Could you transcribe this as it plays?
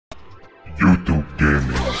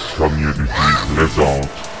Vérifie présente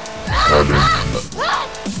Alankyy.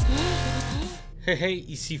 Hey hey,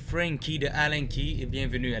 ici Frankie de Alankyy et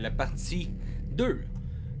bienvenue à la partie 2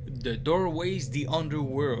 de Doorways the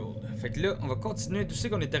Underworld. Fait que là, on va continuer tout ce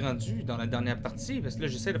qu'on était rendu dans la dernière partie, parce que là,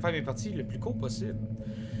 j'essaie de faire mes parties le plus court possible.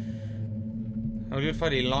 Au lieu de faire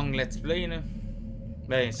des longs let's play, là,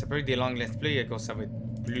 ben, ça peut être des longs let's play quand ça va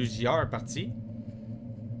être plusieurs parties.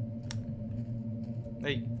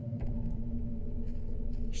 Hey!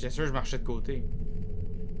 J'étais sûr que je marchais de côté.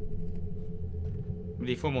 Mais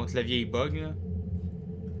des fois, mon clavier il bug, là.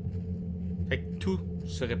 Fait que tout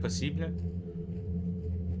serait possible.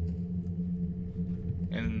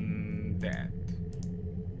 And that.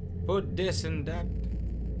 Put this and that.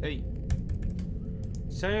 Hey.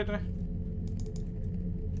 Sérieux, toi?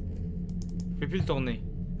 Je peux plus le tourner.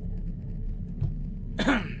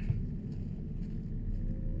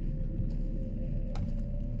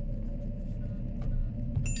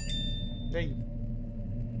 Hey.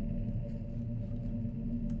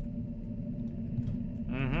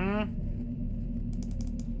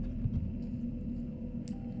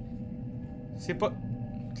 C'est pas...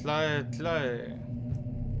 Claire...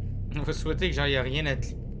 On va souhaiter que j'aille rien à...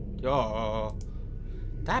 Oh...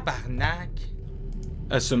 Tabarnak!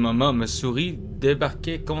 À ce moment, ma souris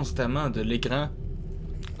débarquait constamment de l'écran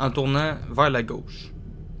en tournant vers la gauche.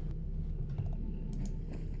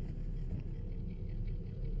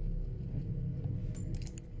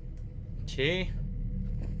 Ok.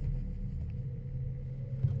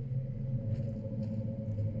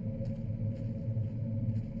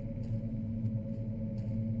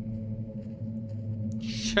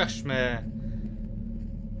 Je cherche ma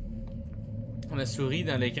souris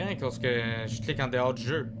dans l'écran parce que je clique en dehors du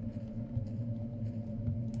jeu.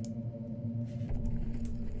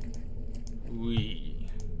 Oui.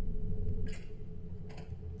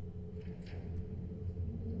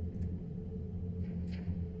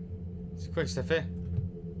 C'est quoi que ça fait?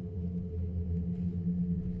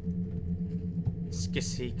 Qu'est-ce que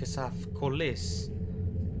c'est que ça coulisse?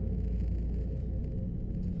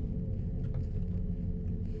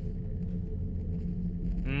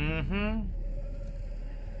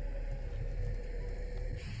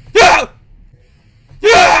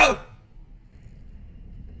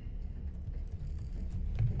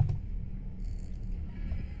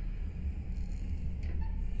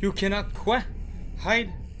 You cannot quoi? Hide?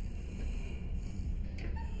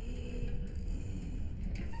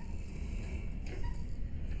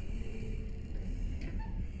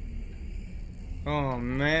 Oh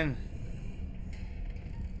man.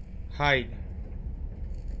 Hide.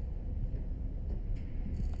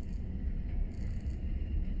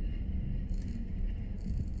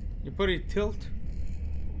 You put it tilt?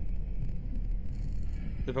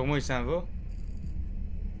 C'est pour moi il s'en va.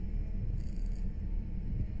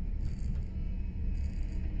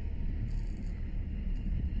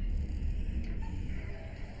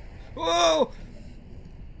 Oh!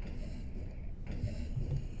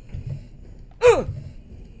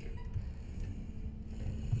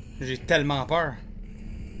 J'ai tellement peur.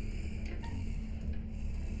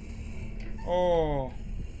 Oh!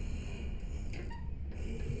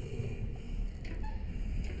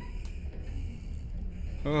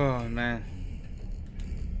 Oh man.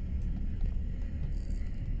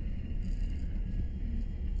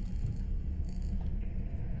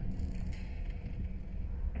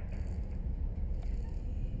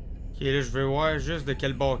 Ok, là, je veux voir juste de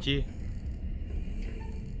quel baquet.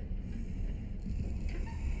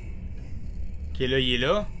 Ok, là, il est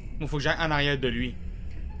là. Moi, faut que j'aille en arrière de lui.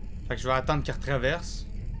 Fait que je vais attendre qu'il retraverse.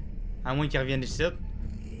 À moins qu'il revienne ici.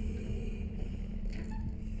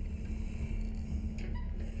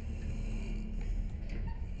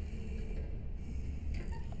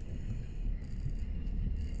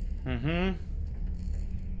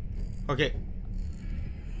 Ok.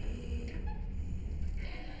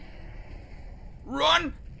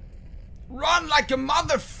 Run! Run like a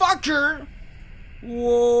motherfucker!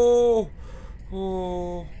 Wow!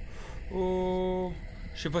 Oh! Oh!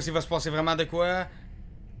 Je sais pas s'il va se passer vraiment de quoi.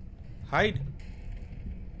 Hide?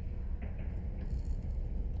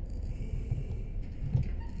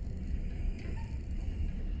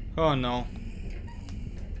 Oh non.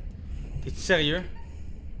 T'es-tu sérieux?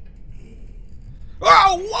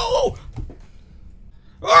 Oh! Wow!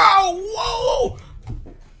 Oh! Wow!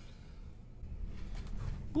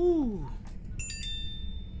 Ouh!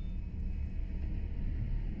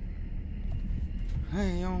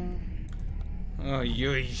 Voyons. Aïe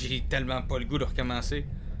aïe, j'ai tellement pas le goût de recommencer.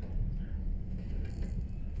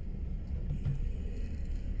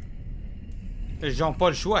 J'ai pas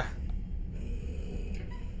le choix.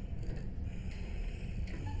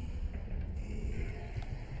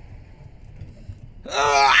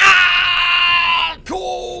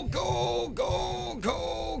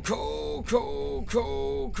 Do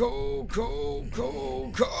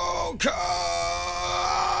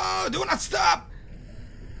not stop!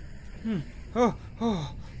 Oh,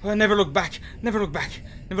 never look back, never look back,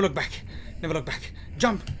 never look back, never look back.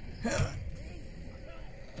 Jump!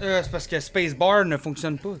 C'est parce que Spacebar ne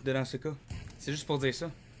fonctionne pas dans ce cas. C'est juste pour dire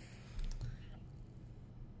ça.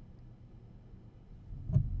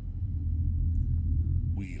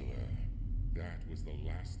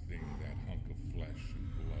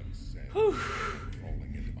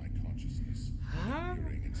 Crawling into my consciousness,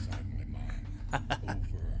 peering inside my mind,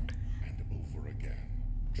 over and over again,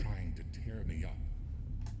 trying to tear me up.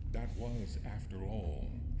 That was, after all,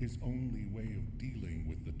 his only way of dealing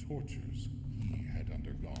with the tortures he had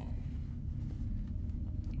undergone.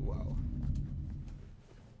 Wow.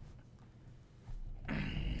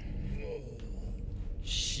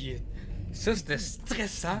 Shit. Ça, c'était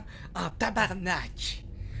stressant en tabarnak.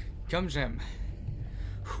 Comme j'aime.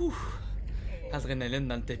 Ouh. Adrénaline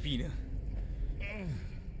dans le tapis, là.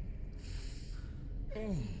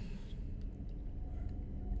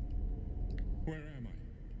 Where am I?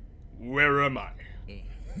 Where am I?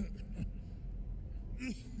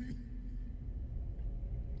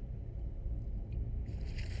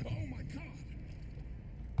 Oh my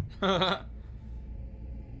God!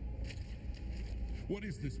 What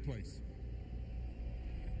is this place?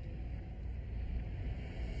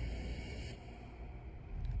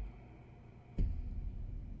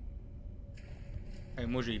 Hey,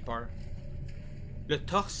 moi j'ai peur. Le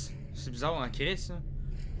torse, c'est bizarre en crise, ça.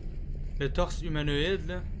 Le torse humanoïde,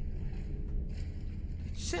 là.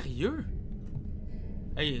 Es-tu sérieux?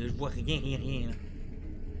 Hey, je vois rien, là.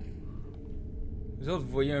 Vous autres,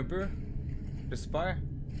 vous voyez un peu? J'espère.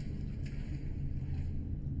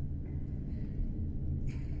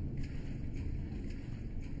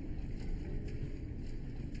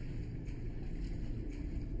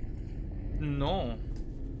 Non.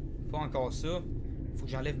 Pas encore ça. Faut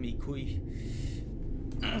que j'enlève mes couilles.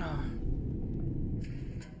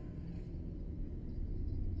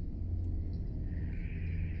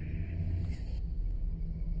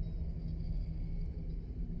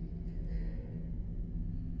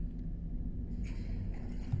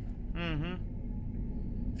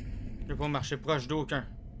 Je vais pas marcher proche d'aucun.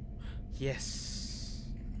 Yes.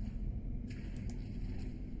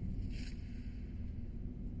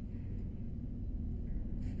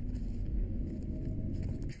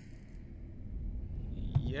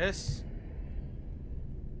 Yes.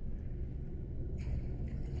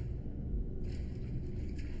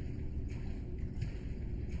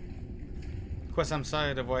 Quoi ça me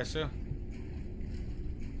sert de voir ça?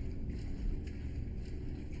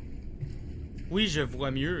 Oui, je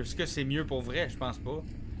vois mieux. Est-ce que c'est mieux pour vrai? Je pense pas.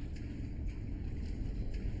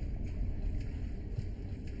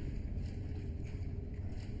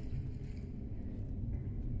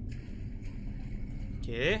 Ok.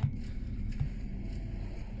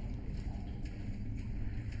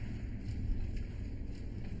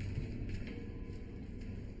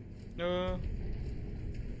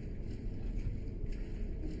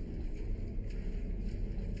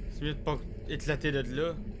 C'est mieux de pas éclater de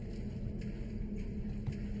là.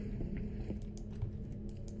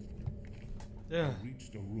 I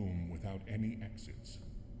reached a room without any exits.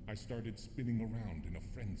 I started spinning around in a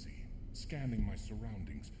frenzy, scanning my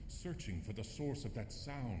surroundings, searching for the source of that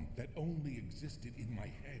sound that only existed in my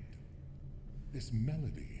head. This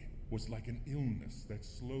melody was like an illness that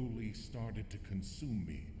slowly started to consume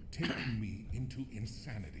me, taking me into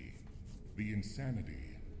insanity. The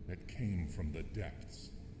insanity that came from the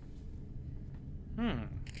depths.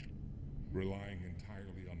 Relying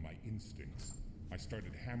entirely on my instincts, I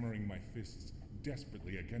started hammering my fists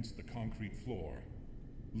desperately against the concrete floor.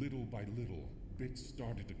 Little by little, bits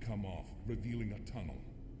started to come off, revealing a tunnel.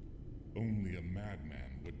 Only a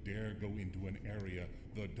madman would dare go into an area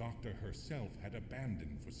the doctor herself had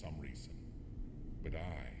abandoned for some reason. But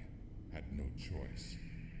I had no choice.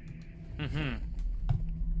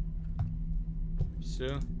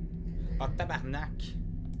 Ça. Ah, tabarnak.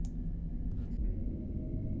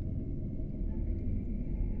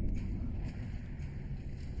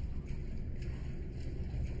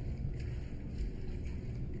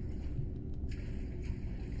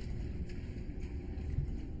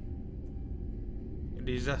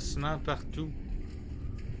 Des ossements partout.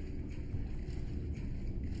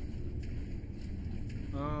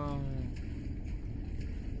 Oh.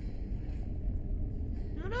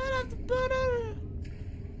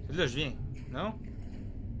 C'est là je viens, non?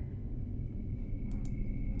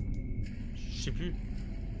 Je sais plus.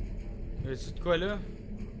 Y'a-tu de quoi là?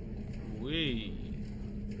 Oui.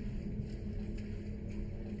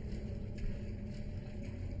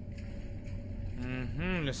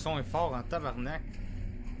 Le son est fort en tabarnak.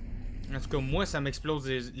 En tout cas, moi, ça m'explose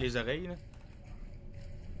les oreilles, là.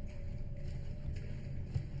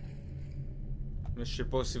 Mais je sais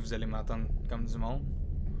pas si vous allez m'entendre comme du monde.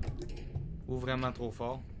 Ou vraiment trop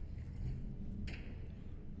fort.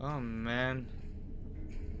 Oh, man.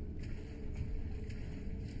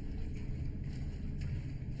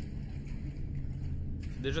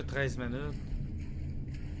 Déjà 13 minutes.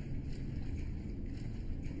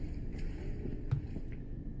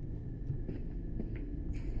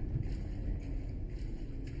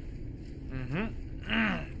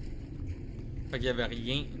 Fait qu'il y avait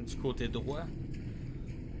rien du côté droit.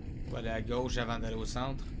 On va aller à gauche avant d'aller au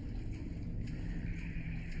centre.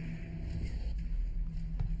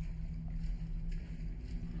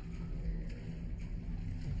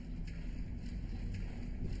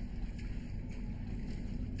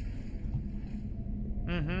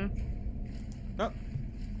 Oh.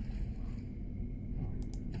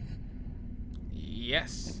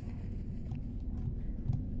 Yes.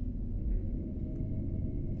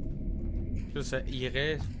 Ça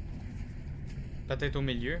irait peut-être au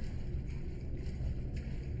milieu.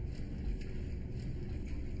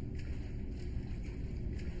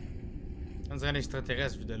 On dirait un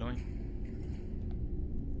extraterrestre vu de loin.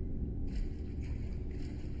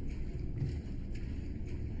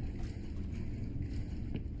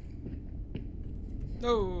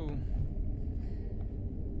 Oh!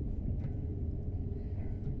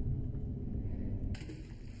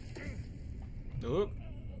 Oh!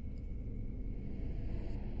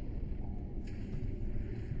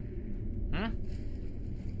 Hein?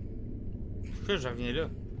 Pourquoi je reviens là?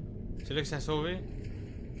 C'est là que ça a sauvé?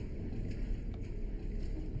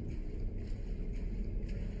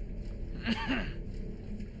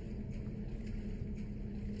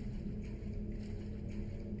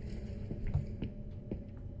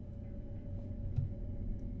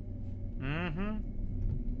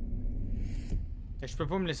 Et je peux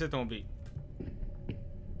pas me laisser tomber.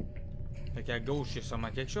 Fait qu'à gauche, il y a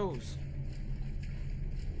sûrement quelque chose.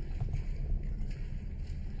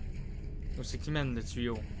 Où c'est qui mène le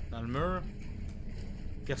tuyau? Dans le mur?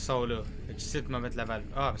 Puis il ressort là. Fait qu'ici, tu vas mettre la valve.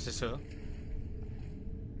 Ah, ben c'est ça.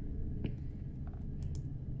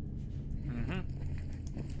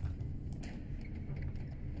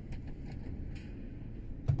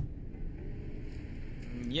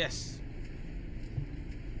 Yes!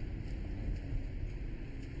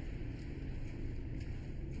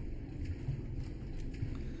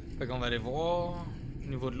 Fait qu'on va aller voir. Le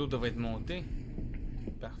niveau de l'eau devrait être monté.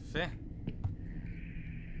 Parfait.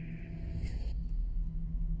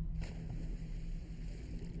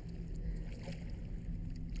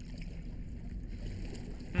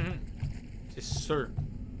 C'est sûr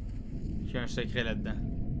qu'il y a un secret là-dedans.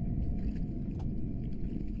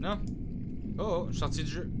 Non? Oh, je suis sorti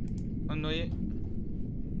du jeu. On me noyer.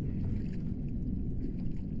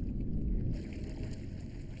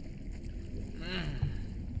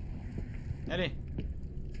 Allez.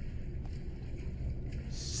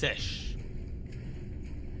 Sèche.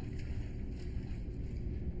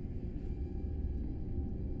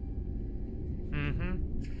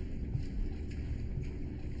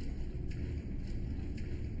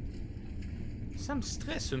 Ça me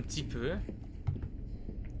stresse un petit peu.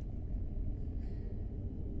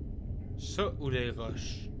 Ça ou les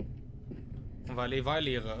roches? On va aller vers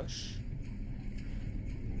les roches.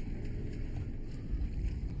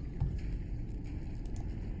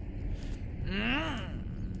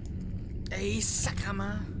 Hey,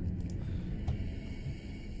 sacrement!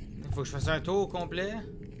 Il faut que je fasse un tour complet.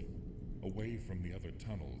 Away from the other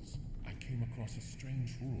tunnels, I came across a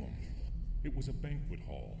strange room. It was a banquet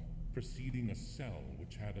hall, preceding a cell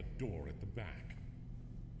which had a door at the back.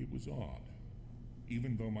 It was odd.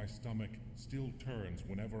 Even though my stomach still turns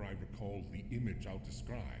whenever I recall the image I'll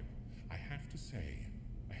describe, I have to say,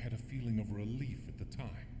 I had a feeling of relief at the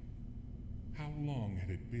time. How long had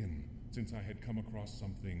it been since I had come across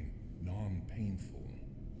something non-painful?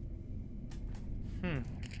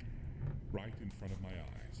 Right in front of my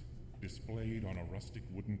eyes, displayed on a rustic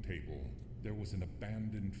wooden table, there was an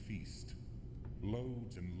abandoned feast.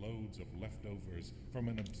 Loads and loads of leftovers from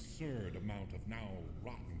an absurd amount of now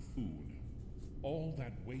rotten food. All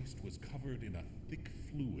that waste was covered in a thick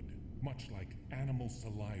fluid, much like animal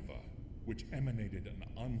saliva, which emanated an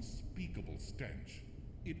unspeakable stench.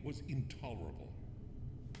 It was intolerable.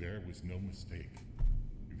 There was no mistake.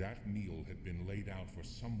 That meal had been laid out for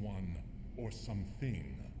someone or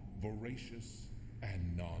something voracious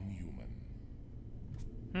and non-human.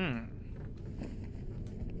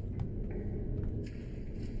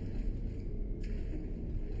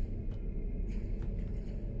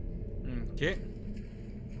 Ok.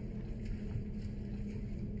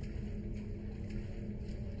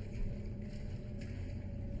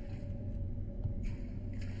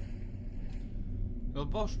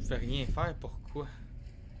 part, je ne fais rien faire. Pourquoi?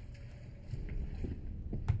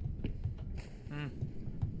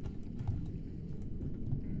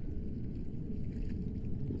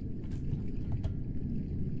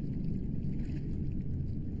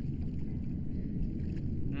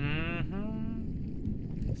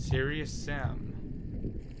 Serious Sam.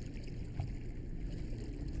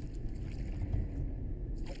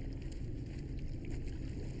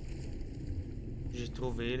 J'ai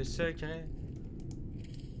trouvé le secret.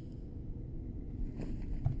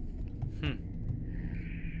 Ok.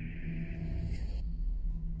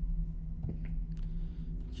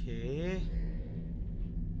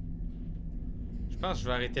 Je pense que je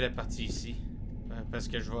vais arrêter la partie ici. Parce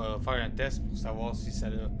que je vais faire un test pour savoir si ça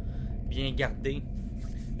l'a bien gardé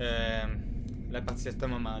la partie à ce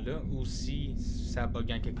moment-là ou si ça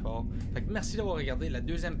bug en quelque part. Fait que merci d'avoir regardé la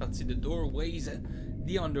deuxième partie de Doorways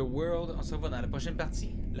The Underworld. On se revoit dans la prochaine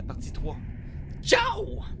partie, la partie 3.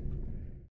 Ciao!